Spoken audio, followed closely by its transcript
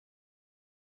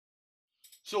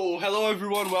So, hello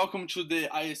everyone, welcome to the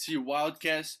ISC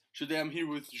Wildcast. Today I'm here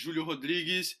with Julio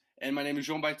Rodrigues and my name is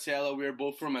João Baitella. We are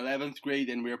both from 11th grade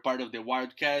and we are part of the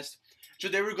Wildcast.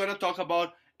 Today we're going to talk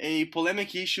about a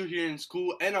polemic issue here in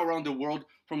school and around the world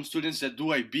from students that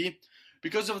do IB.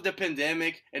 Because of the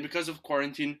pandemic and because of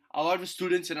quarantine, a lot of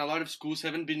students and a lot of schools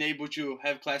haven't been able to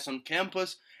have class on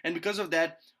campus, and because of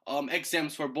that,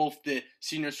 exams for both the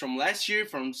seniors from last year,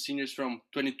 from seniors from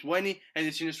 2020, and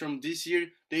the seniors from this year,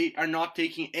 they are not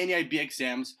taking any IB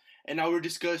exams. And now we're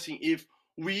discussing if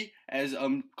we, as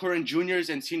current juniors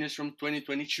and seniors from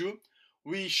 2022,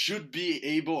 we should be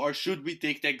able or should we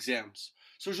take the exams.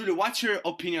 So, Julio, what's your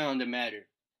opinion on the matter?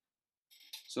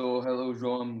 So, hello,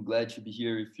 João. I'm glad to be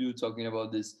here with you talking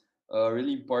about this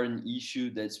really important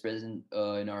issue that's present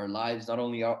in our lives, not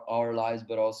only our lives,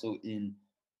 but also in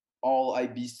all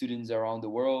IB students around the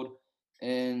world.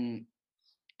 And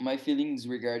my feelings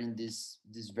regarding this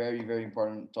very, very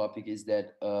important topic is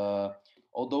that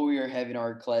although we are having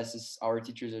our classes, our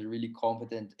teachers are really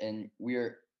competent and we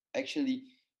are actually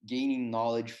gaining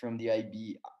knowledge from the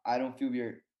IB. I don't feel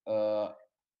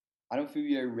I don't feel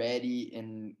we are ready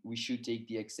and we should take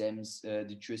the exams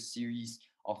due to a series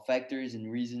of factors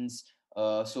and reasons.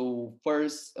 So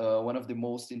first, one of the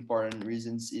most important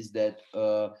reasons is that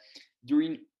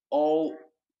during all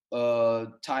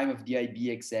time of the IB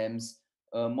exams,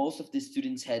 most of the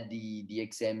students had the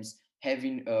exams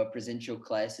having presential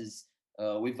classes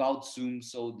without Zoom,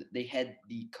 so they had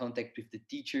the contact with the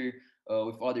teacher,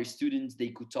 with other students.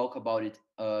 They could talk about it,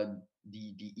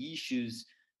 the issues,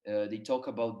 they talk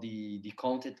about the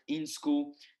content in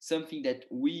school, something that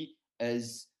we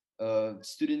as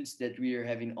students that we are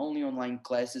having only online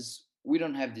classes, we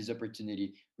don't have this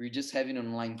opportunity. We're just having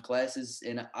online classes,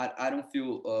 and I don't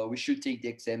feel we should take the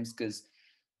exams because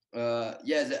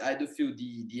yes, I do feel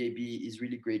the AB is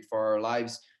really great for our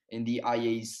lives, and the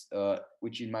IAs,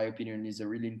 which in my opinion is a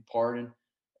really important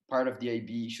part of the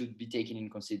IB, should be taken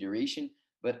in consideration.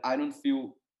 But I don't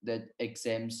feel that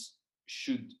exams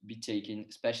should be taken,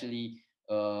 especially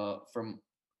from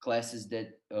classes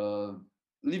that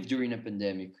live during a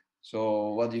pandemic.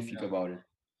 So, what do you think Yeah. about it?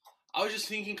 I was just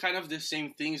thinking kind of the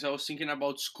same things. I was thinking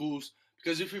about schools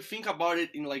because if you think about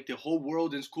it in like the whole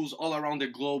world and schools all around the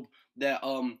globe that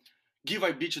give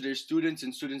IB to their students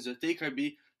and students that take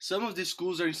IB, some of the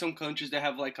schools are in some countries that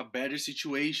have like a better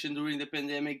situation during the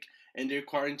pandemic and their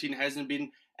quarantine hasn't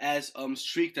been as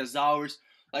strict as ours.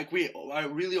 Like we are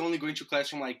really only going to class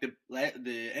from like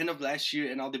the end of last year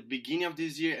and now the beginning of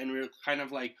this year, and we're kind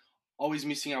of like always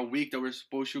missing a week that we're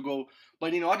supposed to go.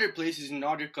 But in other places, in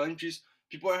other countries,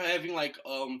 people are having like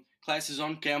classes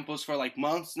on campus for like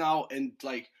months now, and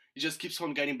like it just keeps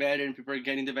on getting better, and people are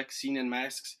getting the vaccine, and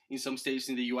masks in some states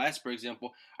in the US, for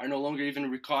example, are no longer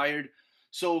even required.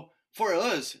 So for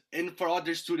us and for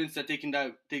other students that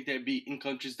take their B in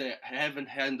countries that haven't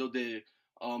handled the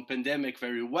pandemic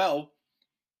very well,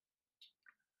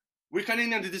 we're kind of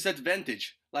in a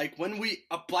disadvantage. Like when we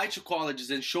apply to colleges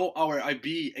and show our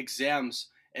IB exams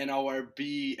and our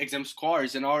B exam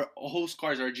scores and our whole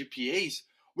scores, our GPAs,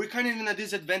 we're kind of in a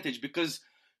disadvantage because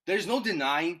there's no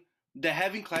denying that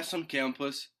having class on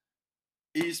campus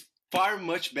is far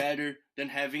much better than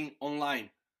having online.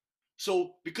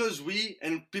 So because we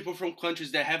and people from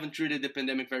countries that haven't treated the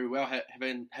pandemic very well,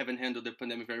 haven't handled the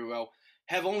pandemic very well,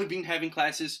 have only been having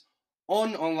classes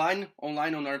on online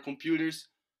on our computers,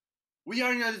 we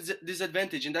are in a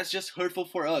disadvantage, and that's just hurtful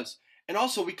for us. And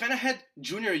also, we kind of had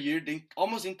junior year, the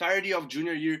almost entirety of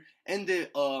junior year, and the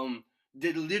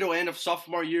little end of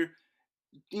sophomore year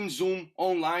in Zoom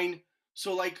online.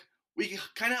 So like we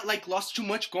kind of like lost too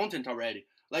much content already.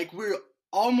 Like we're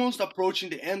almost approaching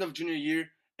the end of junior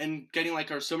year and getting like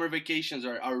our summer vacations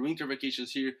or our winter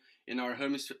vacations here in our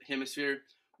hemisphere.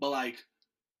 But like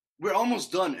we're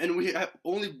almost done and we have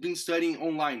only been studying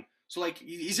online. So like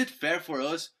is it fair for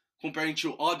us comparing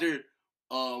to other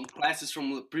classes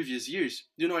from previous years?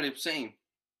 Do you know what I'm saying?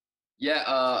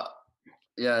 Yeah,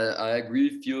 yeah, I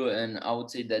agree with you, and I would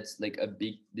say that's like a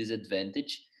big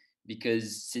disadvantage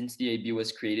because since the IB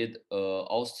was created,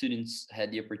 all students had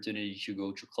the opportunity to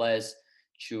go to class,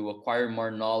 to acquire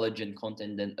more knowledge and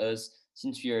content than us,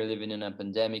 since we are living in a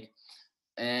pandemic.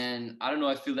 And I don't know,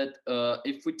 I feel that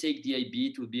if we take the IB,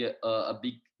 it would be a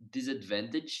big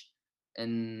disadvantage.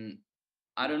 And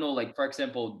I don't know, like for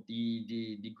example,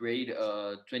 the grade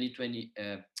 2020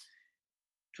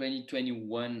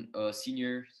 2021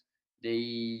 seniors,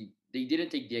 they didn't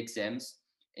take the exams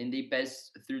and they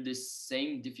passed through the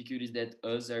same difficulties that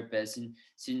us are passing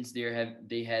since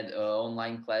they had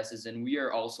online classes and we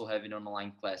are also having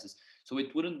online classes. So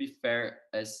it wouldn't be fair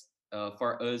as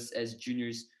for us as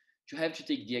juniors to have to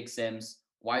take the exams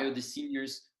while the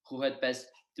seniors who had passed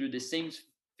through the same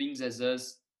things as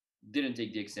us didn't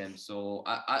take the exam. So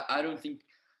I don't think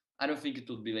it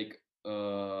would be like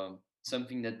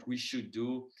something that we should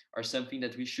do or something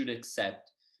that we should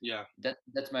accept. Yeah.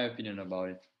 That's my opinion about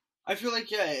it. I feel like,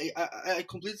 yeah, I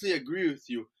completely agree with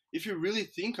you. If you really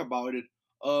think about it,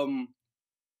 um,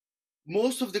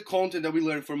 most of the content that we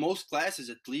learn for most classes,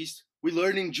 at least, we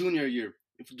learn in junior year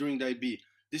if during the IB.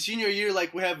 The senior year,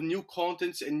 like we have new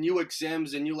contents and new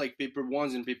exams and new like paper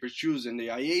ones and paper twos and the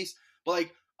IAs. But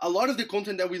like a lot of the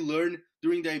content that we learn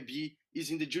during the IB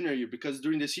is in the junior year, because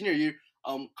during the senior year,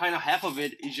 kind of half of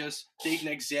it is just taking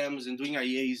exams and doing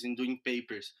IAs and doing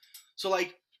papers. So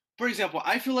like, for example,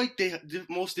 I feel like the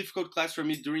most difficult class for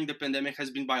me during the pandemic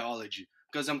has been biology,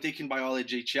 because I'm taking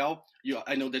biology HL.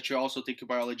 I know that you're also taking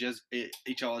biology as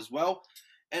HL as well,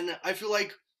 and I feel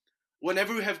like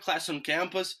whenever we have class on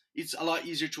campus, it's a lot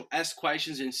easier to ask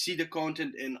questions and see the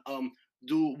content and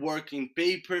do work in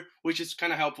paper, which is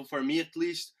kind of helpful for me at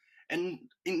least. And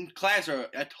in class or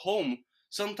at home,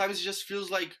 sometimes it just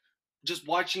feels like just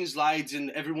watching slides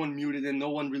and everyone muted and no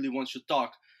one really wants to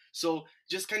talk. So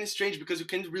just kind of strange because you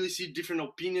can't really see different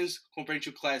opinions compared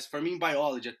to class. For me, in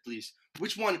biology at least,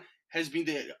 which one has been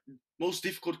the most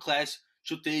difficult class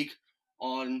to take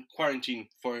on quarantine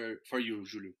for you,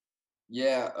 Julio?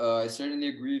 Yeah, I certainly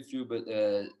agree with you. But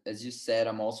as you said,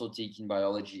 I'm also taking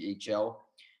biology HL,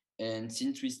 and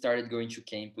since we started going to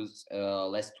campus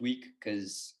last week,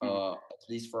 because at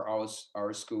least for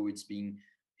our school, it's been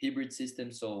hybrid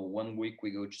system. So one week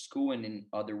we go to school, and then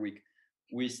other week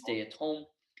we stay at home.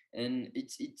 And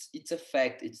it's a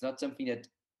fact. It's not something that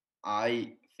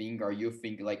I think or you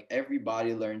think. Like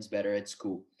everybody learns better at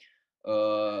school.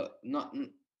 Not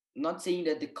not saying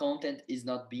that the content is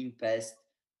not being passed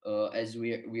as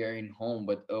we are in home,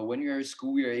 but when we are in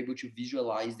school, we are able to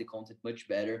visualize the content much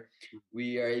better.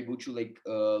 We are able to like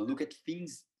look at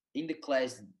things in the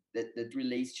class that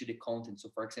relates to the content. So,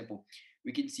 for example,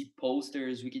 we can see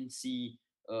posters, we can see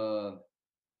uh,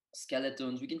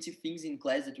 skeletons, we can see things in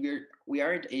class that we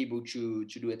aren't able to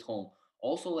do at home.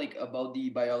 Also, like about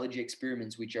the biology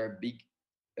experiments, which are big,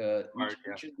 Hard,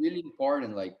 yeah. which is really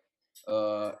important. Like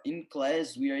in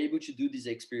class, we are able to do these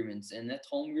experiments, and at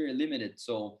home we are limited.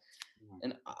 So,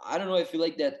 and I don't know, I feel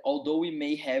like that although we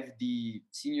may have the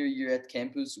senior year at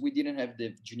campus, we didn't have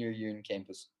the junior year in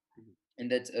campus, and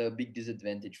that's a big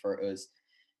disadvantage for us.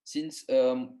 Since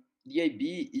the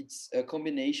IB, it's a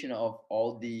combination of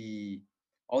all the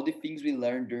things we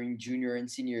learned during junior and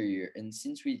senior year, and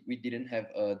since we didn't have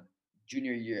a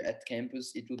junior year at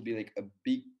campus, it would be like a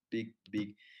big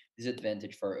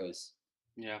disadvantage for us.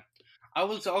 Yeah. I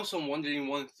was also wondering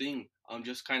one thing. I'm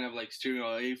just kind of like steering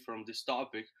away from this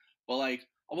topic, but like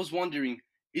I was wondering,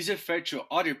 is it fair to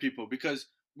other people? Because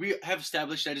we have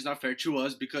established that it's not fair to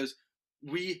us, because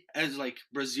we as like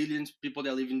Brazilians, people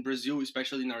that live in Brazil,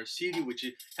 especially in our city, which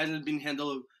hasn't been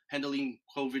handling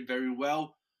COVID very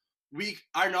well, we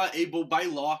are not able by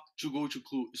law to go to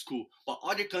school. But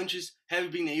other countries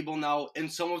have been able now, and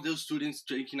some of those students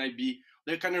taking IB,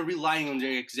 they're kind of relying on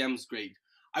their exams grade.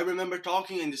 I remember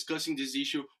talking and discussing this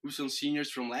issue with some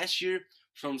seniors from last year,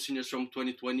 from seniors from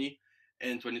 2020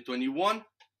 and 2021,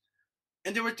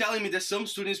 and they were telling me that some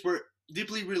students were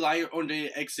deeply relying on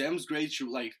the exams grades to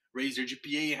like raise their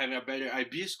GPA and having a better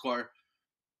IB score,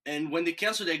 and when they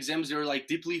canceled the exams, they were like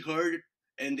deeply hurt,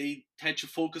 and they had to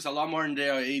focus a lot more on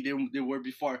their A they were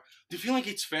before. Do you feel like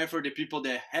it's fair for the people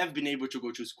that have been able to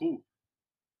go to school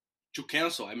to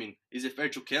cancel? I mean, is it fair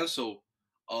to cancel?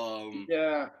 Um,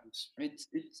 Yeah,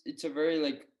 it's a very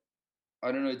like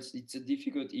I don't know. It's a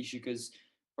difficult issue because,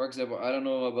 for example, I don't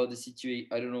know about the situation.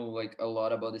 I don't know like a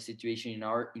lot about the situation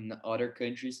in other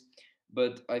countries,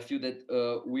 but I feel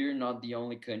that we're not the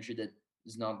only country that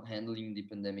is not handling the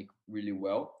pandemic really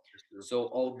well. So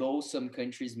although some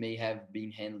countries may have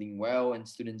been handling well and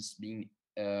students being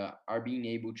are being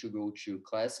able to go to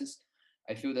classes,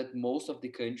 I feel that most of the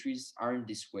countries aren't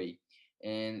this way,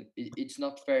 and it's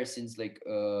not fair since like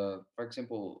for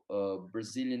example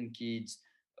Brazilian kids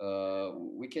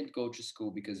we can't go to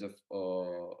school because of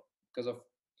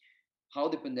how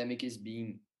the pandemic is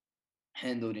being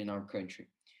handled in our country.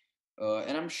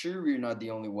 And I'm sure we're not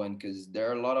the only one because there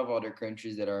are a lot of other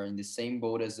countries that are in the same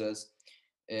boat as us.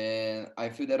 And I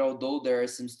feel that although there are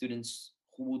some students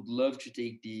who would love to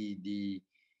take the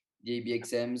AB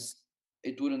exams,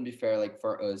 it wouldn't be fair like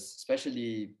for us,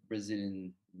 especially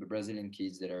Brazilian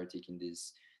kids that are taking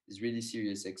these really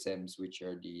serious exams, which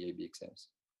are the AB exams.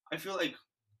 I feel like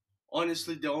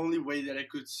honestly the only way that I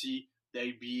could see the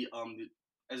IB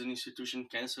as an institution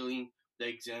canceling the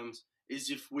exams is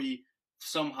if we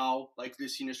somehow, like the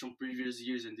seniors from previous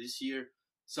years and this year,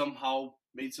 somehow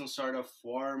made some sort of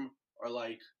form or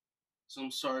like some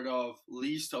sort of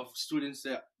list of students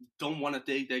that don't want to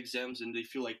take the exams and they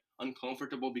feel like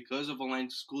uncomfortable because of online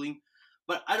schooling.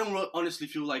 But I don't honestly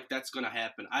feel like that's gonna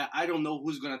happen. I don't know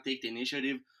who's gonna take the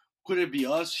initiative. Could it be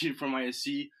us here from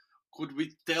ISC? Could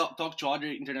we talk to other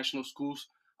international schools?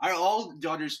 Are all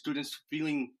the other students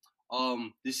feeling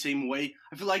the same way?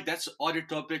 I feel like that's other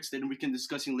topics that we can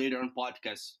discuss in later on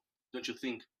podcasts. Don't you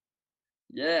think?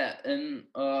 Yeah, and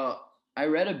I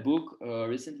read a book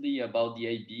recently about the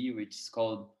IB, which is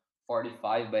called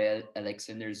 45 by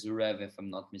Alexander Zurev, if I'm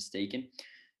not mistaken.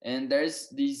 And there's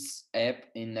this app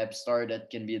in App Store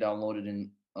that can be downloaded in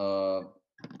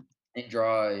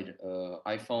Android,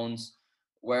 iPhones,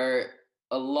 where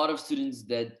a lot of students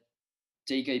that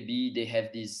take IB, they have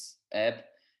this app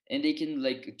and they can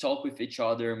like talk with each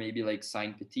other, maybe like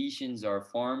sign petitions or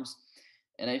forms.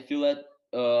 And I feel that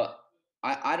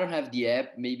I don't have the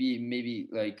app. Maybe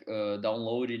like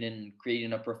downloading and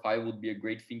creating a profile would be a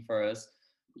great thing for us.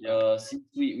 Yeah. Since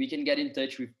we can get in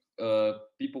touch with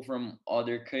people from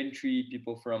other country,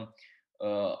 people from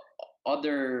uh,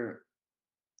 other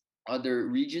other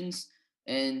regions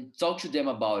and talk to them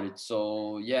about it.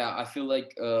 So yeah, I feel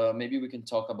like maybe we can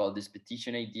talk about this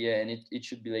petition idea, and it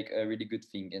should be like a really good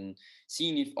thing, and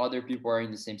seeing if other people are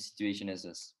in the same situation as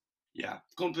us. Yeah,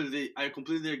 completely. I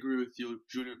completely agree with you,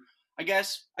 Julio. I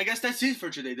guess that's it for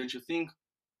today, don't you think?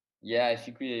 Yeah, I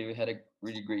think we had a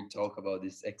really great talk about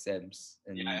these exams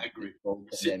Yeah, and I the agree. whole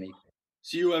See, pandemic.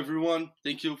 see you, everyone.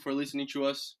 Thank you for listening to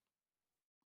us.